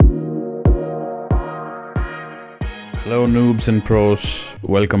Hello noobs and pros,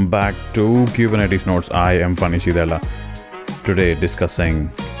 welcome back to Kubernetes Notes. I am Pani Shidela. Today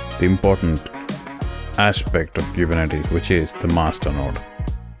discussing the important aspect of Kubernetes, which is the master node.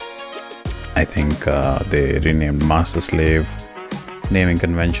 I think they renamed master slave naming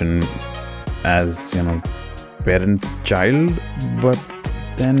convention as, parent child, but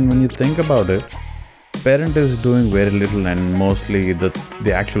then when you think about it, parent is doing very little and mostly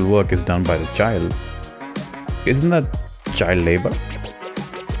the actual work is done by the child. Isn't that child labor?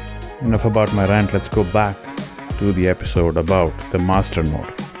 Enough about my rant. Let's go back to the episode about the master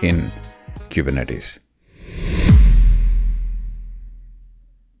node in Kubernetes.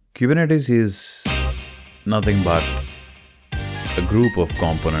 Kubernetes is nothing but a group of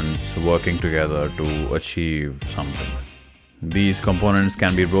components working together to achieve something. These components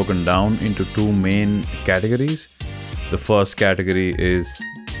can be broken down into two main categories. The first category is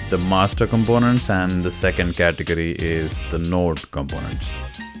the master components and the second category is the node components.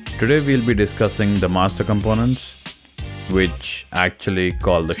 Today we'll be discussing the master components, which actually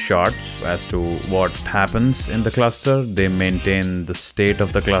call the shards as to what happens in the cluster. They maintain the state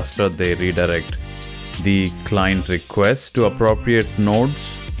of the cluster. They redirect the client requests to appropriate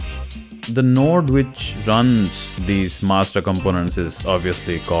nodes. The node which runs these master components is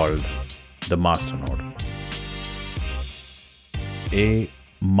obviously called the master node. A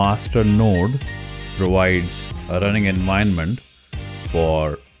master node provides a running environment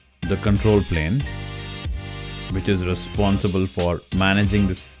for the control plane, which is responsible for managing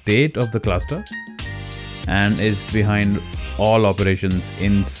the state of the cluster and is behind all operations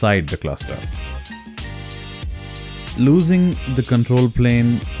inside the cluster. Losing the control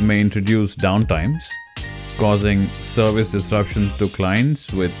plane may introduce downtimes, causing service disruptions to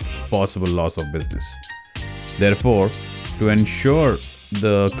clients with possible loss of business. Therefore, to ensure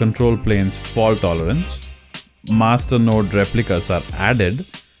the control plane's fault tolerance, master node replicas are added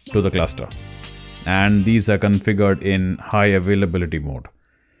to the cluster, and these are configured in high availability mode.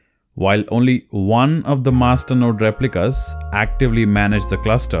 While only one of the master node replicas actively manage the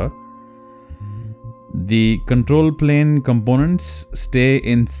cluster, the control plane components stay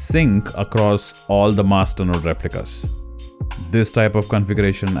in sync across all the master node replicas. This type of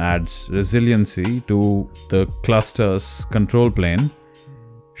configuration adds resiliency to the cluster's control plane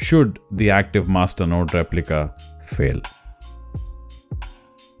should the active master node replica fail.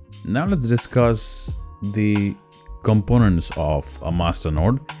 Now let's discuss the components of a master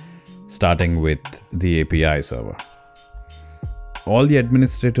node, starting with the API server. All the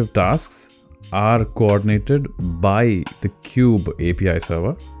administrative tasks are coordinated by the Kube API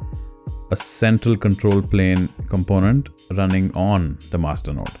server, a central control plane component running on the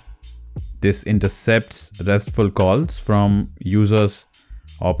master node. This intercepts RESTful calls from users,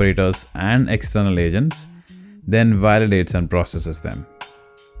 operators, and external agents, then validates and processes them.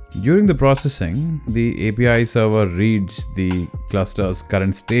 During the processing, the API server reads the cluster's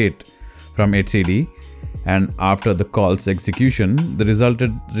current state from etcd, and after the call's execution, the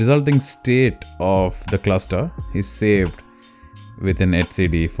resulting state of the cluster is saved within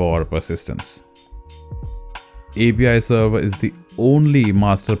etcd for persistence. API server is the only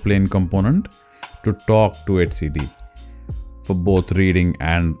master plane component to talk to etcd for both reading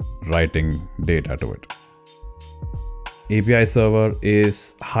and writing data to it. API server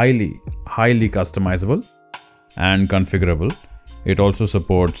is highly customizable and configurable. It also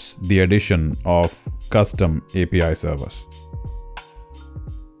supports the addition of custom API servers.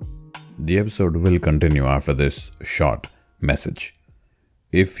 The episode will continue after this short message.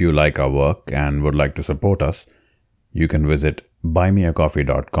 If you like our work and would like to support us, you can visit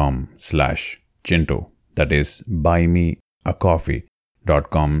buymeacoffee.com/Chintu. That is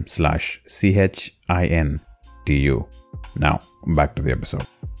buymeacoffee.com/CHINTU. Now, back to the episode.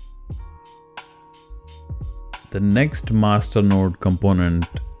 The next master node component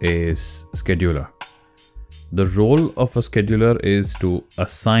is scheduler. The role of a scheduler is to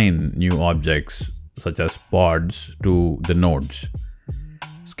assign new objects such as pods to the nodes.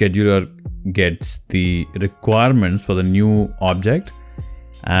 Scheduler gets the requirements for the new object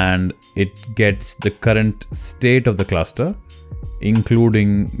and it gets the current state of the cluster,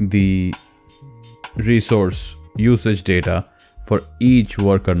 including the resource usage data for each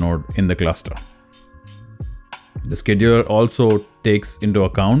worker node in the cluster. The scheduler also takes into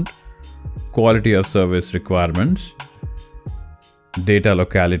account quality of service requirements, data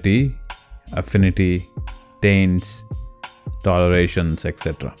locality, affinity, taints, tolerations,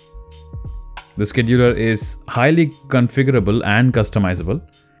 etc. The scheduler is highly configurable and customizable.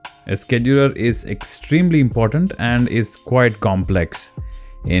 A scheduler is extremely important and is quite complex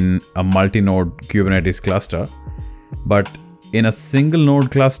in a multi-node Kubernetes cluster But in a single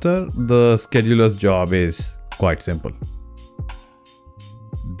node cluster, the scheduler's job is quite simple.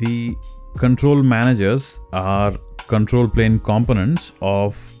 The control managers are control plane components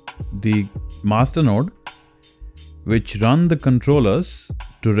of the master node, which run the controllers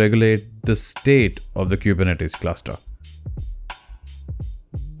to regulate the state of the Kubernetes cluster.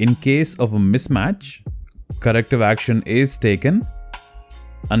 In case of a mismatch, corrective action is taken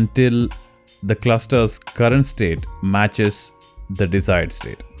until the cluster's current state matches the desired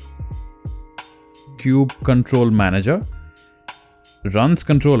state. Kube Control Manager runs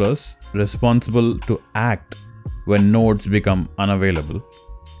controllers responsible to act when nodes become unavailable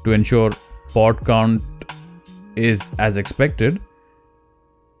to ensure pod count is as expected,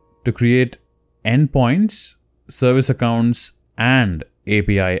 to create endpoints, service accounts, and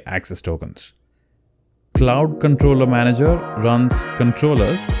API access tokens. Cloud Controller Manager runs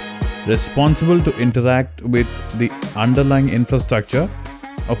controllers responsible to interact with the underlying infrastructure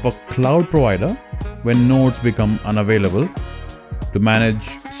of a cloud provider when nodes become unavailable, to manage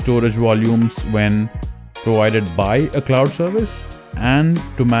storage volumes when provided by a cloud service, and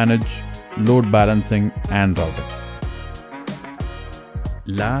to manage load balancing and routing.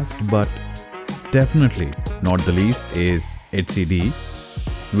 Last but definitely not the least is etcd,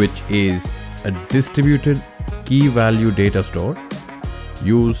 which is a distributed key value data store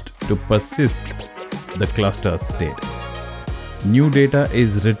used to persist the cluster state. New data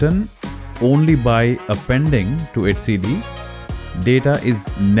is written only by appending to etcd. Data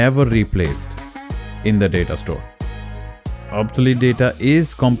is never replaced in the data store. Obsolete data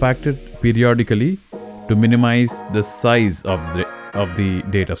is compacted periodically to minimize the size of the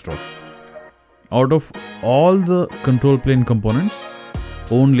data store. Out of all the control plane components,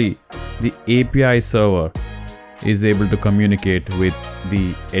 only the API server is able to communicate with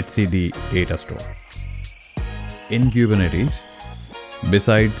the etcd data store. In Kubernetes,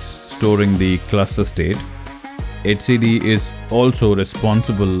 besides storing the cluster state, etcd is also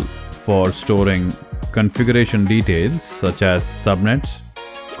responsible for storing configuration details such as subnets,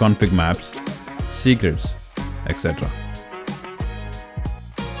 config maps, secrets, etc.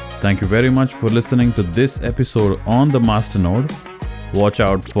 Thank you very much for listening to this episode on the masternode. Watch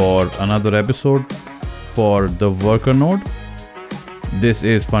out for another episode for the worker node. This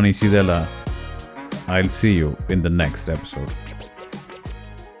is Funny Sidela. I'll see you in the next episode.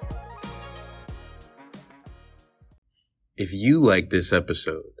 If you like this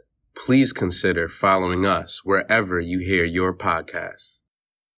episode, please consider following us wherever you hear your podcasts.